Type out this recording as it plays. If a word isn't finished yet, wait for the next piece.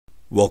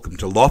Welcome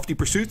to Lofty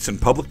Pursuits and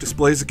Public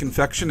Displays of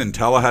Confection in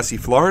Tallahassee,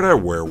 Florida,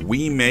 where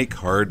we make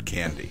hard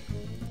candy.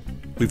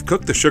 We've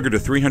cooked the sugar to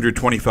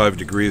 325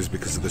 degrees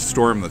because of the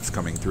storm that's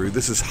coming through.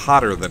 This is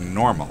hotter than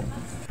normal.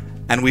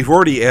 And we've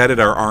already added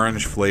our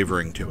orange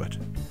flavoring to it.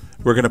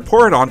 We're going to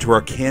pour it onto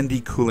our candy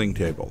cooling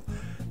table.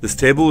 This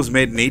table was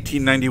made in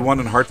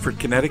 1891 in Hartford,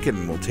 Connecticut,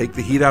 and will take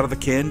the heat out of the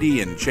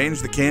candy and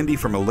change the candy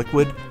from a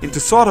liquid into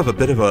sort of a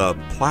bit of a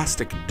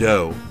plastic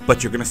dough.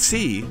 But you're going to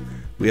see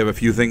we have a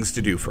few things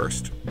to do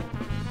first.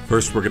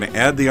 First, we're going to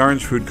add the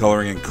orange food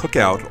coloring and cook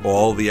out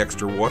all the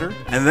extra water.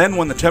 And then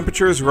when the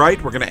temperature is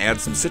right, we're going to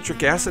add some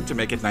citric acid to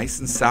make it nice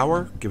and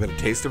sour, give it a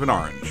taste of an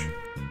orange.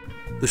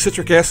 The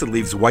citric acid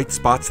leaves white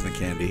spots in the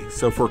candy,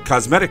 so for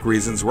cosmetic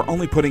reasons, we're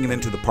only putting it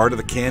into the part of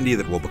the candy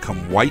that will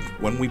become white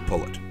when we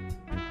pull it.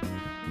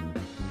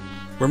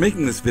 We're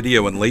making this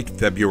video in late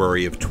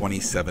February of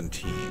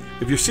 2017.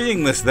 If you're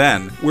seeing this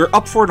then, we're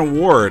up for an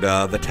award,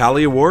 the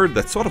Tally Award.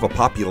 That's sort of a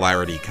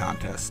popularity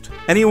contest.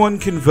 Anyone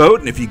can vote,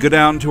 and if you go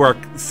down to our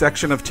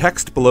section of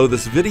text below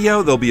this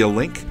video, there'll be a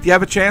link. If you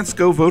have a chance,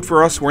 go vote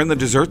for us. We're in the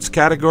desserts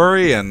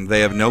category, and they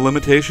have no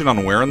limitation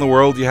on where in the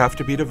world you have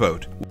to be to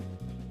vote.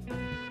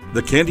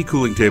 The candy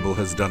cooling table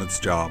has done its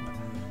job,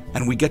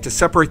 and we get to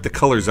separate the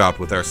colors out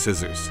with our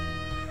scissors.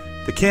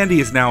 The candy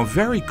is now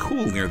very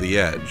cool near the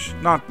edge,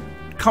 not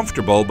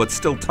comfortable but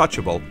still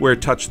touchable where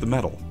it touched the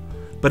metal.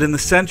 But in the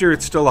center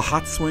it's still a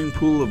hot swimming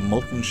pool of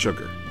molten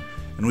sugar,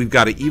 and we've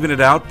got to even it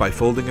out by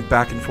folding it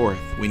back and forth.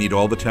 We need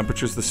all the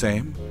temperatures the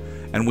same,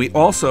 and we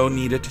also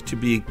need it to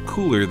be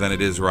cooler than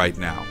it is right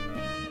now.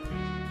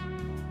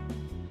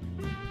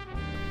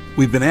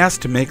 We've been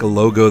asked to make a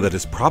logo that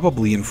is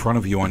probably in front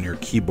of you on your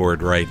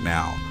keyboard right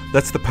now.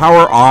 That's the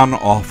power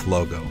on-off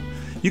logo.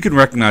 You can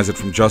recognize it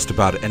from just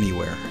about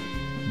anywhere.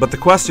 But the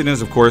question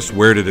is, of course,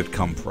 where did it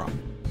come from?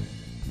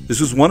 This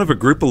was one of a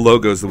group of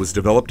logos that was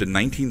developed in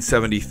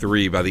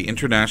 1973 by the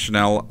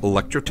International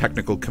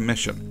Electrotechnical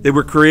Commission. They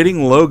were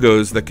creating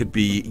logos that could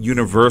be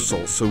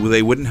universal, so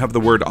they wouldn't have the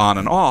word on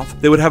and off.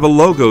 They would have a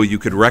logo you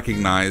could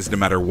recognize no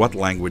matter what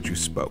language you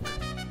spoke.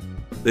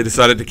 They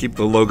decided to keep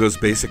the logos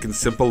basic and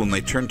simple, and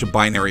they turned to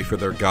binary for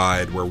their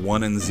guide, where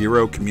 1 and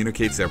 0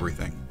 communicates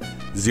everything.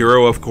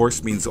 0, of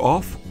course, means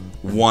off,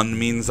 1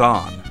 means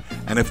on.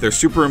 And if they're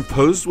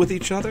superimposed with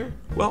each other,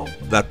 well,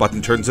 that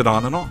button turns it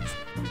on and off.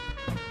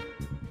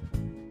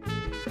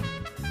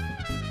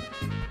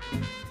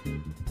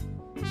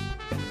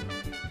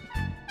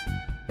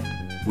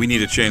 We need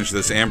to change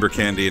this amber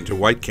candy into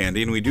white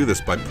candy, and we do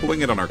this by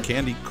pulling it on our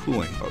candy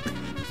cooling hook.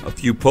 A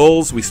few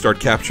pulls, we start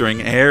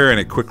capturing air, and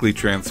it quickly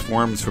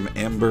transforms from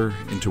amber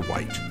into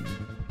white.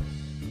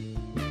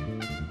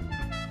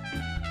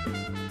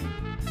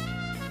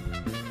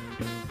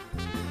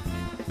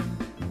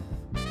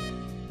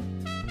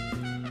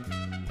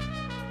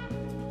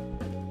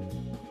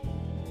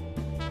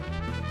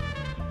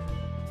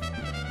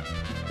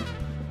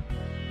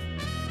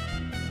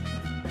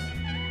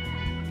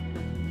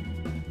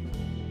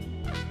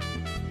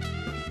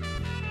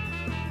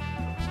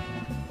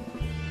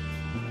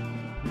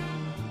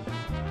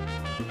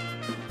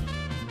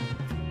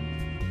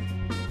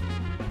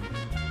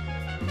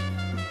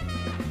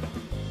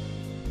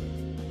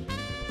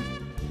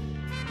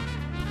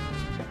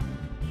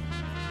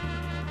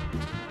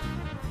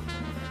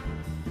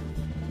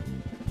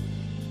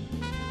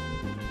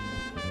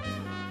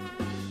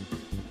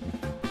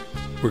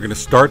 We're going to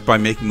start by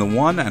making the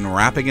one and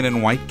wrapping it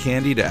in white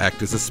candy to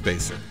act as a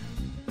spacer.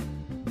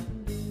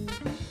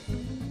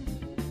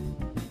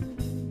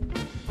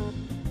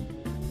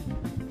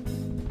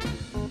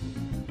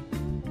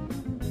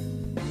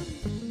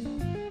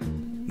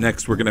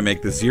 Next, we're going to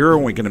make the 0,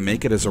 and we're going to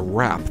make it as a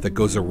wrap that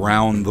goes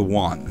around the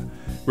 1.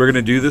 We're going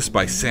to do this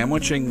by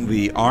sandwiching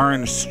the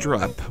orange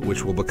strip,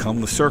 which will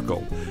become the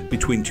circle,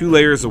 between 2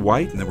 layers of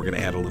white, and then we're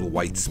going to add a little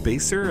white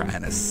spacer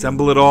and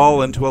assemble it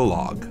all into a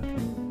log.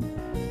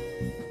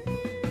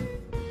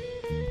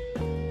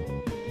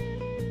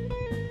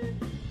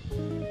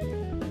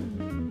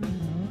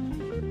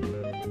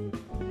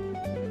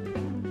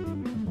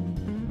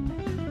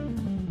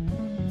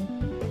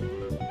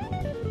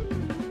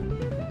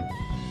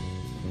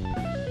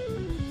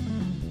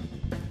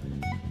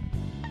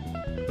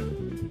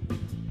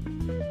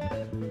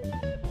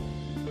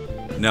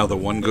 Now the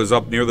 1 goes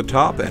up near the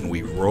top, and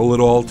we roll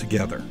it all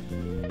together.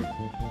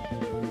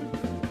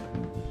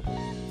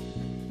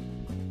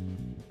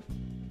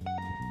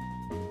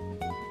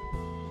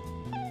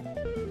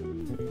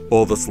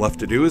 All that's left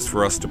to do is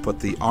for us to put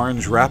the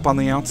orange wrap on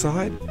the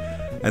outside,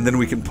 and then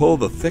we can pull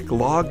the thick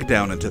log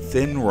down into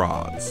thin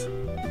rods.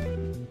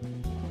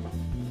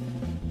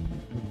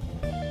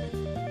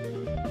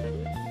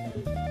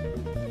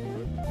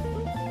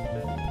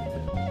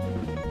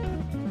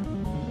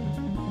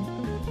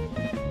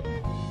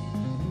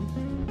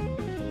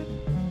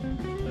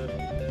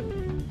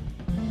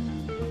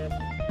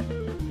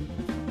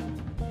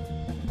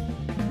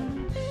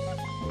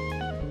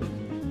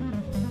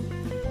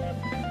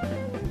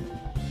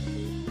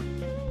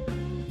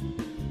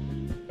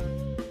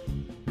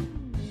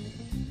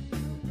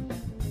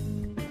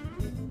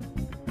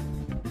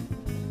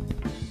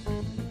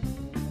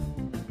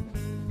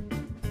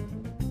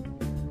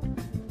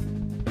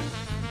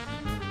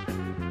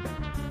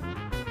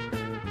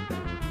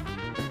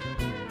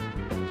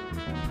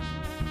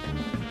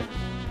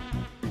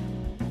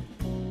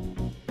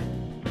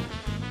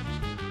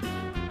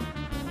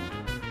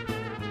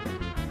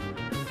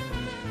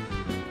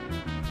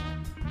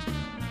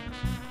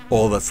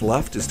 All that's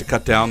left is to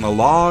cut down the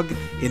log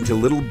into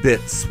little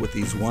bits with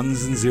these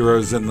 1s and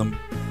 0s in them.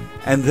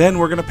 And then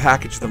we're going to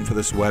package them for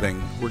this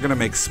wedding. We're going to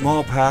make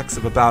small packs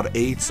of about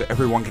 8 so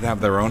everyone can have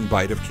their own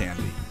bite of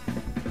candy.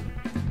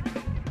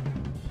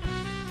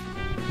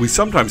 We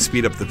sometimes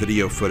speed up the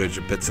video footage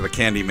of bits of the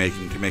candy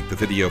making to make the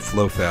video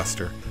flow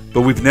faster,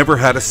 but we've never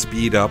had to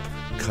speed up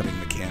cutting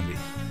the candy.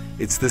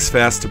 It's this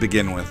fast to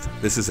begin with.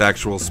 This is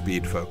actual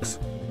speed, folks.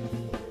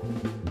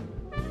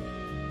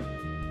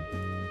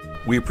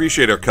 We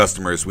appreciate our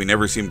customers. We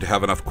never seem to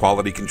have enough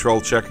quality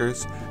control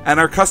checkers, and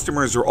our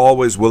customers are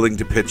always willing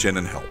to pitch in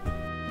and help.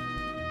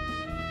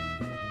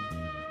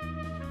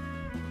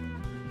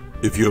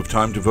 If you have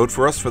time to vote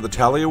for us for the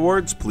Tally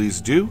Awards, please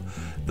do.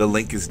 The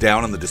link is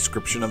down in the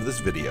description of this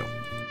video.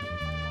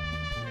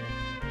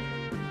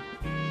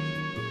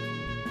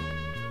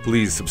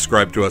 Please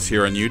subscribe to us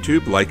here on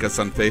YouTube, like us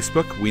on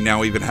Facebook. We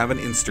now even have an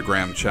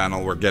Instagram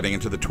channel. We're getting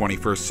into the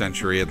 21st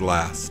century at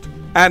last.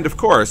 And of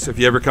course, if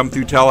you ever come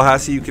through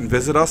Tallahassee, you can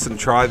visit us and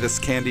try this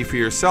candy for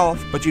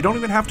yourself, but you don't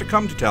even have to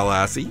come to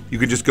Tallahassee. You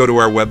can just go to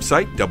our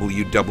website,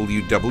 www.pd.net,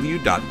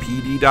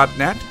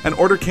 and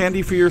order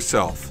candy for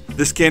yourself.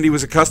 This candy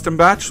was a custom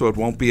batch, so it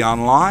won't be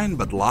online,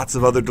 but lots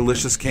of other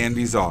delicious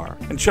candies are.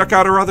 And check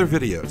out our other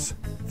videos.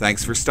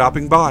 Thanks for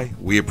stopping by.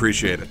 We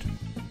appreciate it.